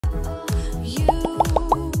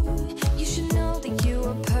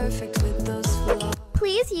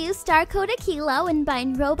Please use star code Akeila when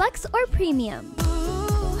buying Robux or Premium.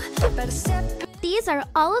 These are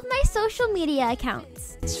all of my social media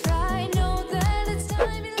accounts.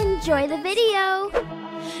 Enjoy the video!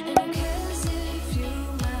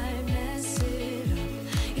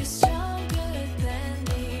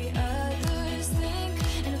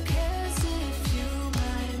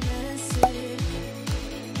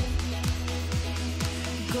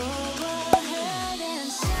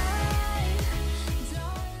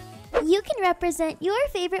 You can represent your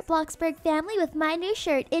favorite Bloxburg family with my new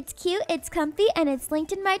shirt. It's cute, it's comfy, and it's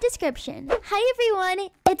linked in my description. Hi everyone,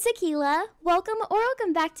 it's Akeila.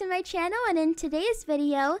 Welcome back to my channel, and in today's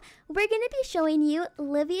video, we're going to be showing you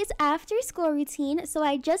Livie's after school routine. So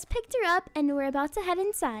I just picked her up and we're about to head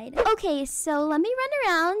inside. Okay, so let me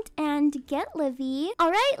run around and get Livie.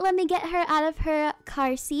 Alright, let me get her out of her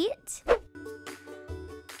car seat.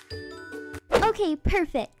 Okay,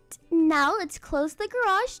 perfect. Now let's close the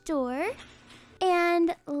garage door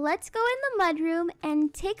and let's go in the mudroom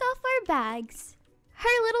and take off our bags.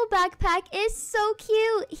 Her little backpack is so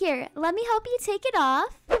cute. Here, let me help you take it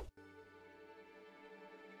off.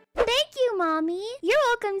 Thank you, Mommy. You're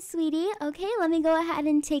welcome, sweetie. Okay, let me go ahead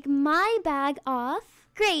and take my bag off.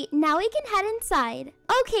 Great, now we can head inside.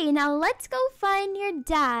 Okay, now let's go find your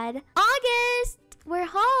dad. August, we're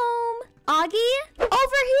home. Augie?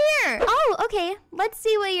 Over here! Oh, okay. Let's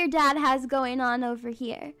see what your dad has going on over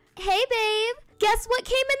here. Hey, babe. Guess what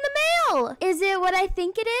came in the mail? Is it what I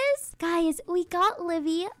think it is? Guys, we got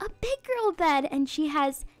Livie a big girl bed and she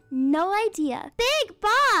has no idea. Big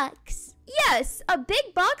box! Yes, a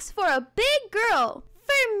big box for a big girl.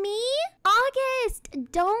 For me?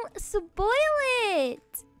 August, don't spoil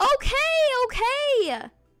it. Okay.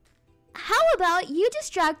 How about you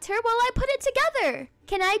distract her while I put it together?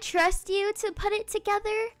 Can I trust you to put it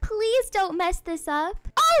together? Please don't mess this up.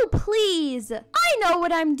 Oh, please. I know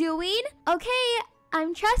what I'm doing. Okay,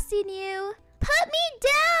 I'm trusting you. Put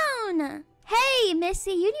me down. Hey,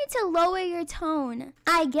 Missy, you need to lower your tone.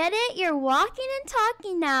 I get it. You're walking and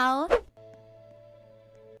talking now.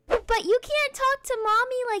 But you can't talk to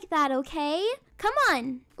Mommy like that, okay? Come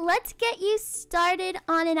on. Let's get you started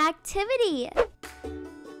on an activity.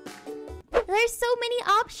 There's so many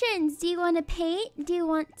options. Do you want to paint? Do you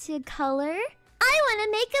want to color? I want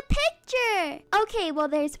to make a picture. Okay, well,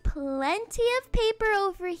 there's plenty of paper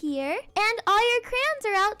over here. And all your crayons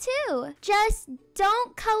are out too. Just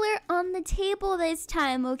don't color on the table this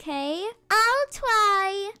time, okay? I'll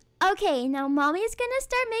try. Okay, now Mommy's going to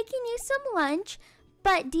start making you some lunch.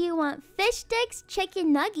 But do you want fish sticks,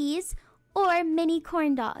 chicken nuggies, or mini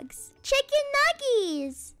corn dogs? Chicken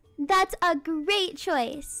nuggies. That's a great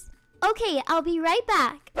choice. Okay, I'll be right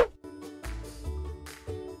back.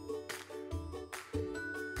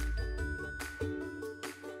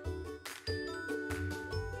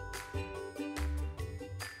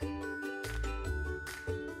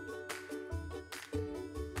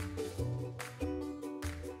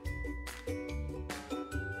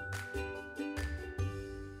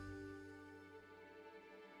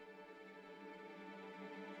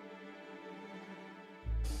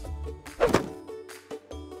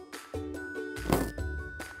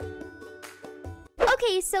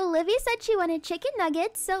 Okay, so Livie said she wanted chicken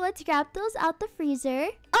nuggets, so let's grab those out the freezer.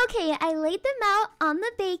 Okay, I laid them out on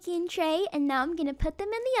the baking tray, and now I'm gonna put them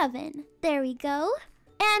in the oven. There we go.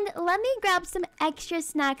 And let me grab some extra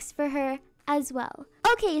snacks for her as well.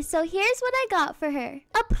 Okay, so here's what I got for her.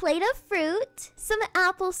 A plate of fruit, some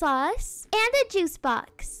applesauce, and a juice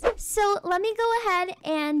box. So let me go ahead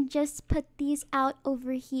and just put these out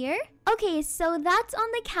over here. Okay, so that's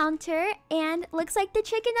on the counter, and looks like the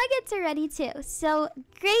chicken nuggets are ready too. So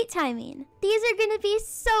great timing. These are gonna be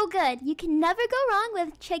so good. You can never go wrong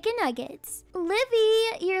with chicken nuggets.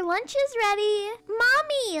 Livie, your lunch is ready.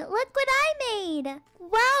 Mommy, look what I made.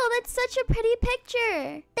 Wow, that's such a pretty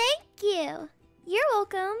picture. Thank you. You're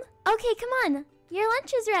welcome. Okay, come on. Your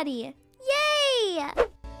lunch is ready. Yay!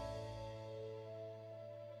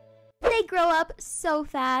 They grow up so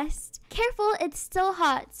fast. Careful, it's still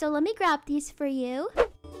hot, so let me grab these for you.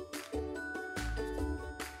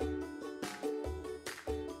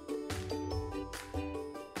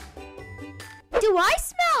 Do I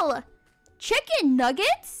smell chicken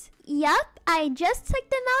nuggets? Yep, I just took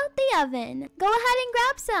them out the oven. Go ahead and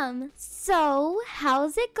grab some. So,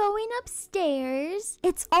 how's it going upstairs?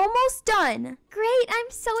 It's almost done. Great, I'm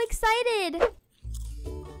so excited.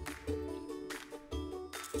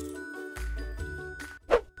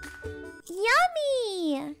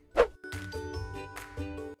 Yummy!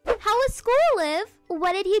 How was school, Liv?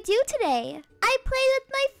 What did you do today? I played with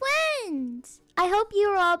my friends. I hope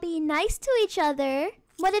you will all be nice to each other.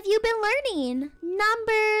 What have you been learning?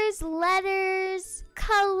 Numbers, letters,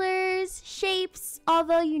 colors, shapes,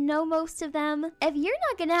 although you know most of them. If you're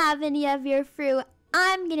not gonna have any of your fruit,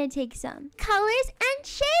 I'm gonna take some. Colors and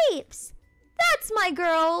shapes. That's my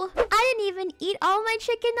girl. I didn't even eat all my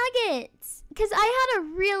chicken nuggets because I had a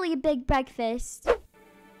really big breakfast.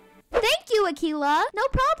 Thank you, Akeila. No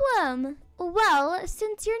problem. Well,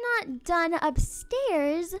 since you're not done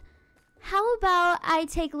upstairs, how about I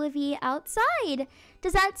take Livie outside?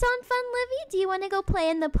 Does that sound fun, Livie? Do you want to go play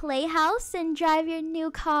in the playhouse and drive your new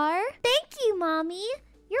car? Thank you, Mommy.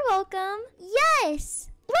 You're welcome. Yes.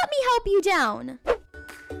 Let me help you down.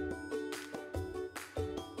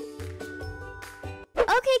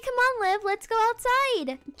 Okay, come on, Liv. Let's go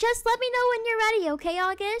outside. Just let me know when you're ready, okay,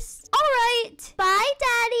 August? All right. Bye,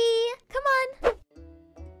 Daddy. Come on.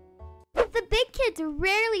 The big kids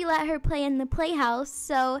rarely let her play in the playhouse,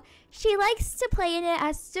 so she likes to play in it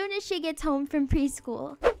as soon as she gets home from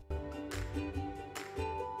preschool.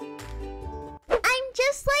 I'm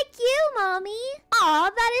just like you, Mommy. Aw,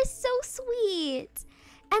 that is so sweet.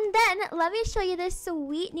 And then let me show you this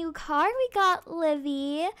sweet new car we got,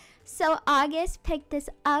 Livie. So August picked this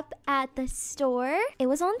up at the store. It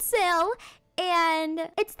was on sale. And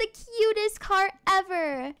it's the cutest car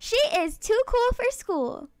ever. She is too cool for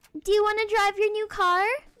school. Do you want to drive your new car?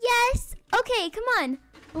 Yes. Okay, come on.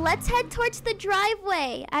 Let's head towards the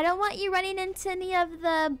driveway. I don't want you running into any of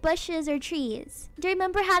the bushes or trees. Do you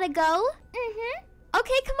remember how to go? Mm-hmm.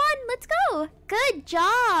 Okay, come on. Let's go. Good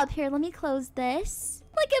job. Here, let me close this.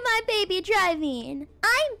 Look at my baby driving.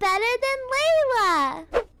 I'm better than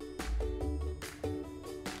Layla.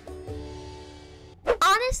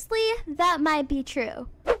 Honestly, that might be true.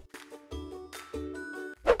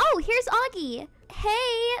 Oh, here's Augie.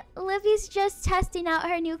 Hey, Livie's just testing out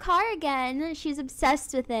her new car again. She's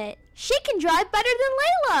obsessed with it. She can drive better than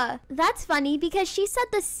Layla. That's funny because she said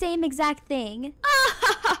the same exact thing.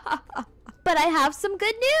 But I have some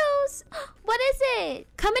good news. What is it?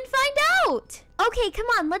 Come and find out. Okay, come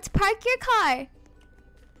on. Let's park your car.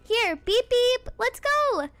 Here, beep, beep. Let's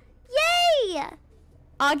go. Yay!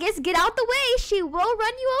 August, get out the way. She will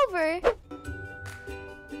run you over.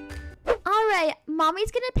 All right,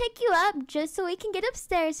 Mommy's gonna pick you up just so we can get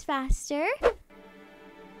upstairs faster.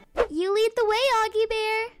 You lead the way, Augie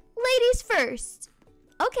Bear. Ladies first.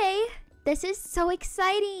 Okay, this is so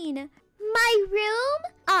exciting. My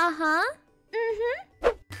room? Uh-huh. Mm-hmm.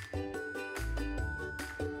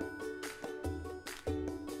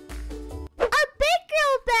 A big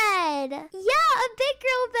girl bed. Yeah, a big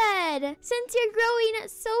girl bed. Since you're growing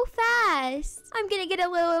so fast. I'm gonna get a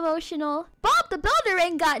little emotional. Bob the Builder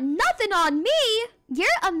ain't got nothing on me. You're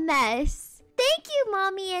a mess. Thank you,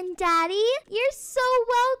 Mommy and Daddy. You're so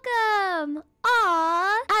welcome.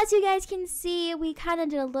 Aw. As you guys can see, we kind of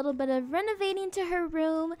did a little bit of renovating to her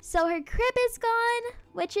room. So her crib is gone,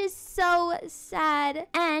 which is so sad.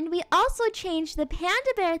 And we also changed the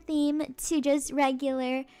panda bear theme to just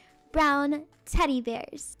regular brown teddy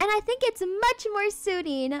bears. And I think it's much more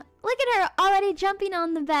suiting. Look at her already jumping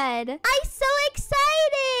on the bed. I'm so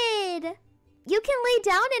excited. You can lay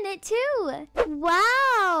down in it too.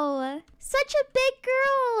 Wow. Such a big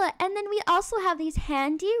girl. And then we also have these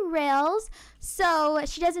handy rails so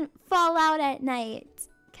she doesn't fall out at night,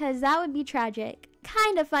 because that would be tragic.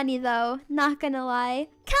 Kind of funny though, not gonna lie.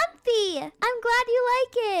 Comfy. I'm glad you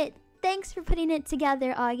like it. Thanks for putting it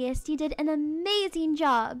together, August. You did an amazing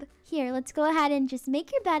job. Here, let's go ahead and just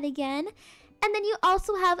make your bed again. And then you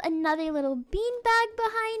also have another little beanbag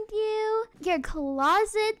behind you. Your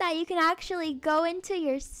closet that you can actually go into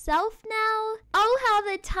yourself now. Oh, how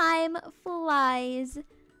the time flies.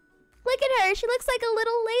 Look at her. She looks like a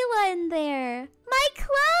little Layla in there. My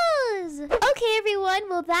clothes. Okay, everyone.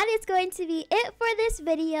 Well, that is going to be it for this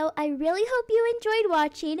video. I really hope you enjoyed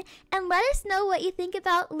watching. And let us know what you think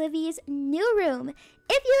about Livie's new room.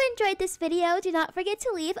 If you enjoyed this video, do not forget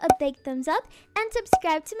to leave a big thumbs up and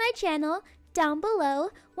subscribe to my channel down below.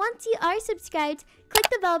 Once you are subscribed, click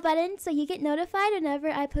the bell button so you get notified whenever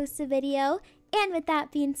I post a video. And with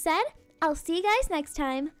that being said, I'll see you guys next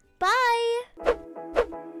time. Bye!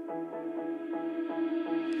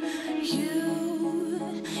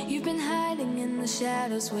 You've been hiding in the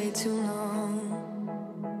shadows way too long.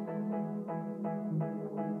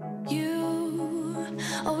 You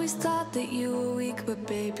always thought that you were weak, but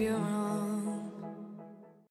babe, you're wrong.